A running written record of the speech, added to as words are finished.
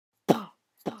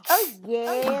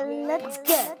yeah, let's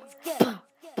go.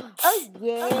 Oh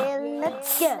yeah,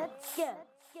 let's go.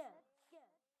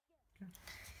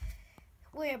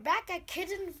 We're back at Kid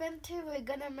Inventor. We're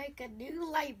gonna make a new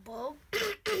light bulb.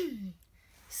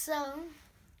 So,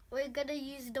 we're gonna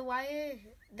use the wire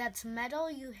that's metal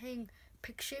you hang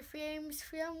picture frames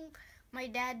from. My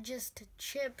dad just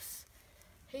chips.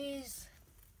 He's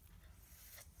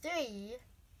 3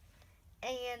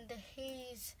 and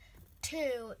he's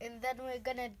 2, and then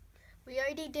we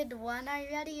already did one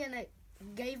already and it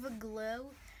gave a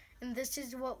glow, and this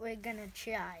is what we're gonna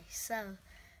try. So,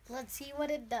 let's see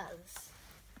what it does.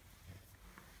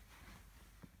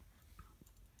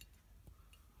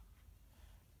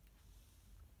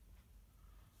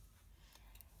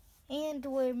 And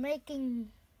we're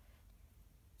making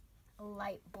a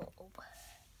light bulb.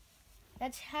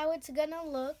 That's how it's gonna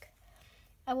look.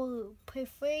 I will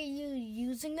prefer you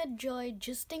using a joy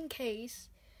just in case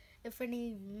if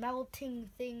any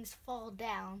melting things fall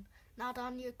down, not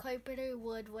on your carpet or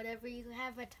wood, whatever you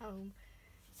have at home.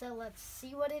 So let's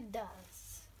see what it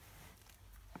does.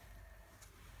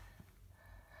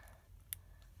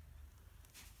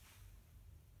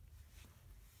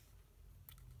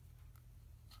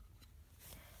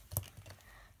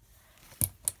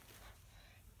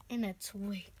 And it's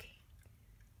waking.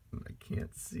 I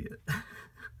can't see it.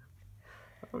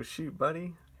 Oh shoot,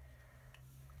 buddy.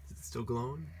 Is it still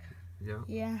glowing? Yeah.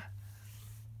 Yeah.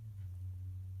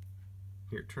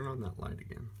 Here, turn on that light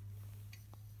again.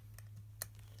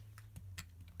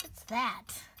 What's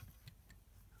that?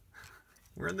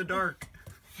 We're in the dark.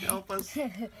 Help us.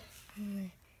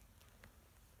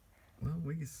 Well,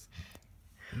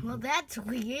 Well, that's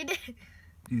weird.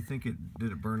 Do you think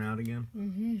did it burn out again?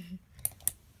 Mm-hmm.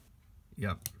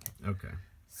 Yep. Okay.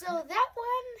 So that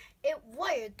one, it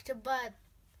worked, but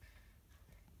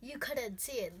you couldn't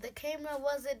see it. The camera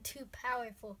wasn't too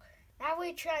powerful. Now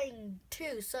we're trying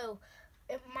 2, so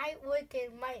it might work,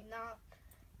 it might not.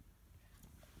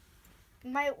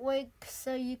 It might work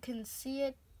so you can see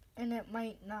it, and it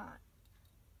might not.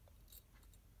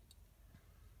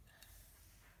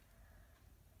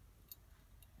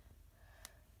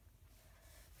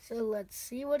 So let's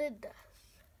see what it does.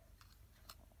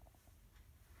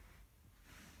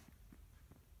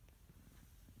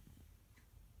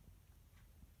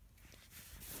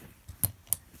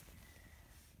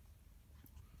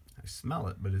 I smell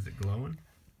it, but is it glowing?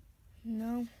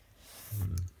 No.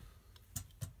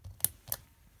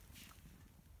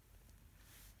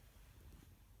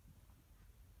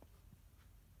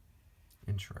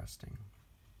 Interesting.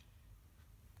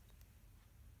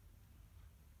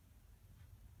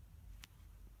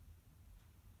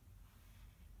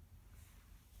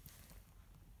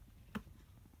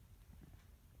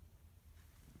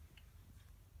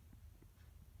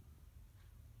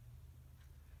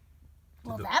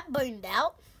 Well, that burned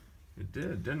out. It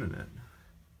did, didn't it?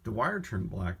 The wire turned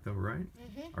black though, right?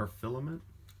 Mm-hmm. Our filament?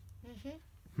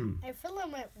 Mm-hmm. Our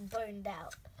filament burned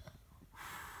out.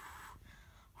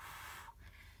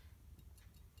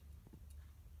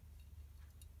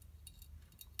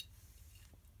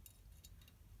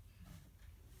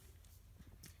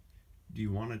 Do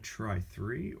you want to try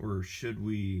 3, or should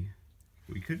we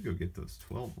could go get those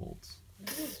 12 volts.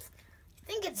 I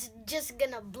think it's just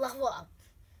gonna blow up.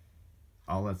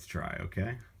 Oh, let's try,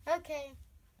 okay? Okay.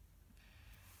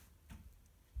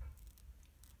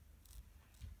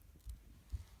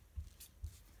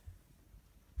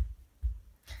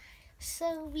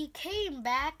 So we came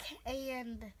back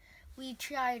and we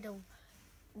tried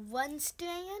 1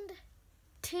 strand,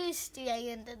 2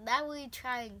 strand, and now we're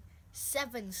trying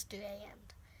 7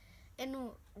 strand. And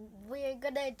we're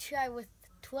gonna try with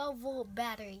 12-volt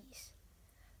batteries.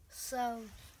 So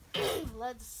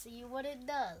let's see what it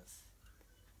does.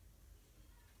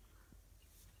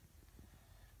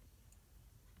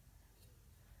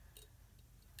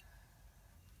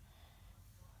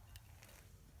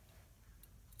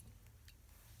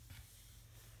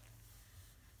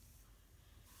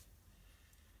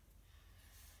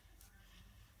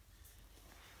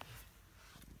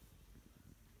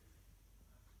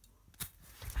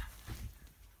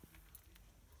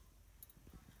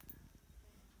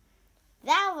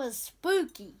 That was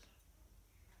spooky.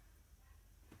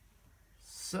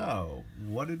 So,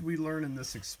 what did we learn in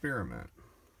this experiment?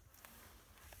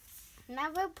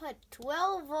 Never put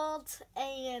 12 volts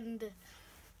and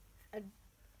a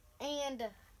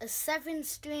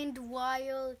 7-strand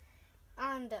wire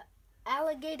on the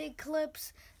alligator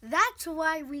clips. That's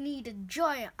why we need a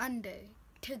joy under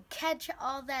to catch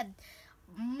all that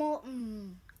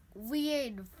molten,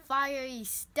 weird, fiery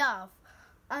stuff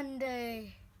under,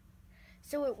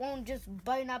 so it won't just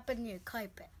burn up in your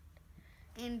carpet.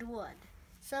 and wood.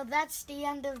 So that's the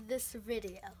end of this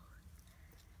video.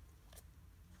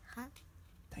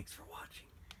 Thanks for watching.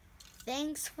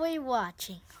 Thanks for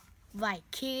watching. My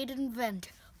Kid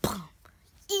Inventor. Boom.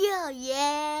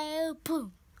 Yeah,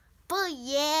 boom. Boom,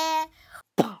 yeah.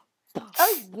 Boom.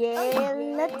 Oh yeah,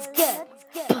 let's go.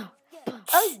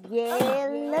 Oh yeah,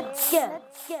 let's go.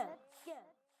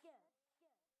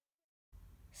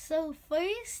 So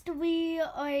first we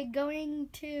are going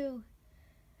to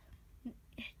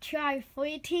try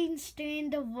 14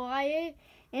 strand of wire,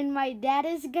 and my dad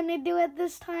is gonna do it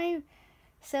this time.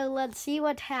 So let's see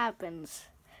what happens.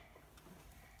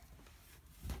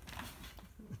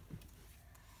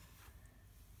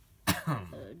 Oh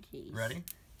jeez. Ready?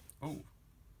 Oh.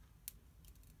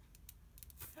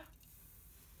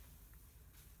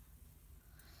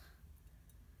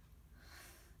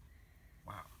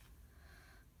 Wow.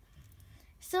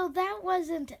 So that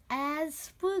wasn't as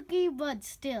spooky, but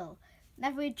still,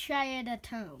 never try it at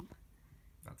home.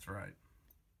 That's right.